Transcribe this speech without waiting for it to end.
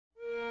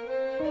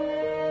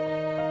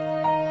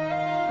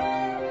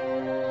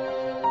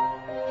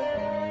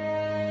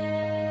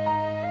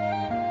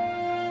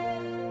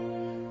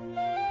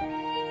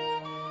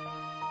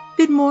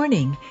Good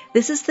morning.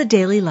 This is the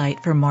Daily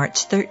Light for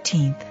March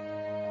 13th.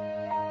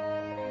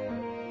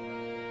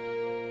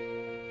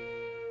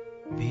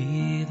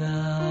 Be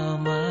thou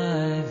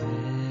my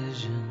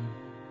vision,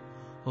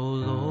 O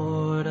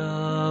Lord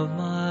of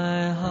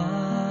my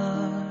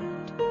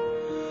heart,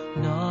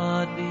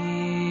 not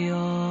be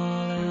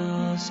all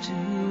else to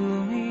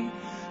me,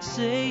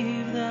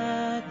 save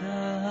that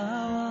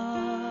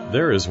thou art.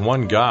 There is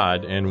one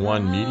God and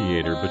one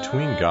mediator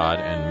between God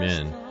and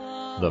men,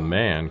 the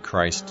man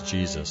Christ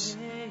Jesus.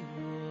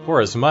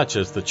 Forasmuch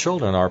as the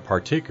children are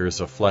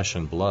partakers of flesh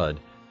and blood,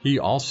 he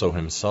also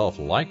himself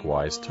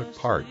likewise took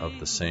part of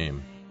the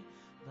same.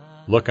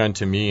 Look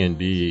unto me and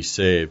be ye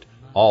saved,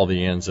 all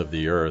the ends of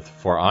the earth,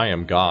 for I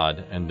am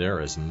God, and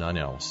there is none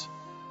else.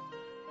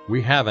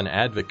 We have an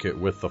advocate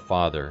with the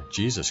Father,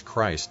 Jesus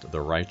Christ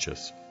the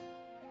righteous.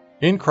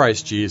 In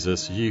Christ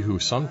Jesus ye who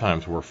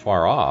sometimes were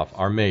far off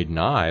are made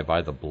nigh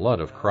by the blood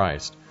of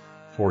Christ,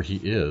 for he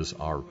is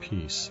our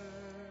peace.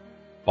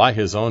 By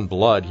his own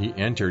blood he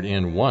entered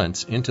in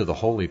once into the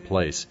holy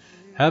place,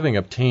 having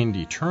obtained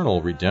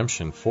eternal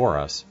redemption for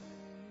us.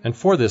 And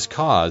for this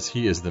cause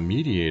he is the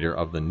mediator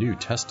of the New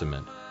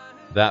Testament,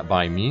 that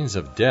by means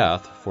of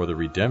death for the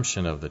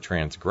redemption of the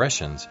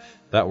transgressions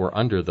that were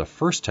under the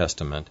First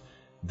Testament,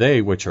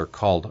 they which are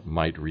called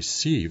might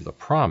receive the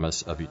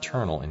promise of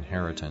eternal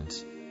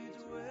inheritance.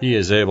 He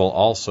is able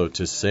also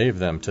to save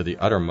them to the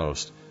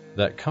uttermost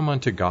that come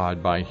unto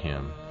God by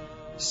him,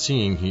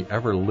 seeing he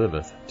ever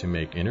liveth to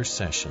make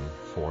intercession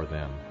for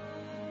them.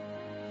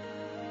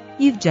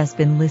 You've just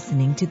been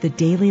listening to the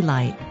Daily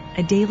Light,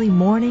 a daily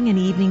morning and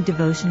evening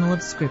devotional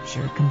of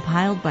Scripture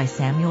compiled by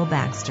Samuel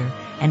Baxter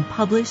and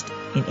published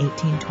in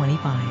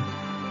 1825.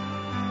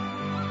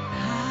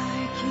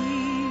 Thy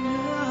King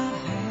of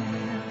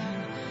heaven,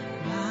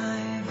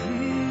 my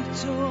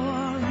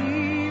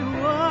victory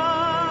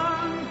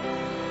won.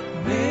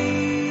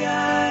 May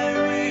I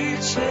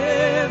reach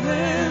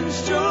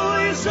heaven's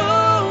joy,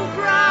 so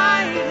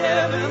bright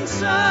heaven's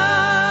sun.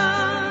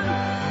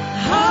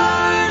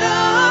 Heart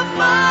of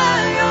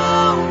my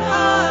own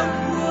heart,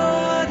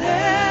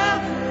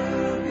 whatever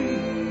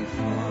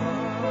befall,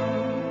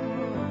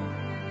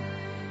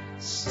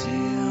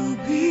 still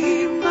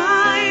be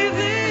my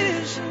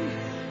vision,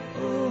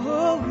 O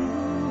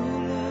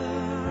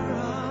ruler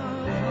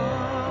of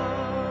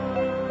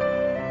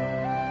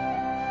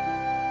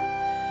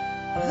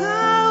all.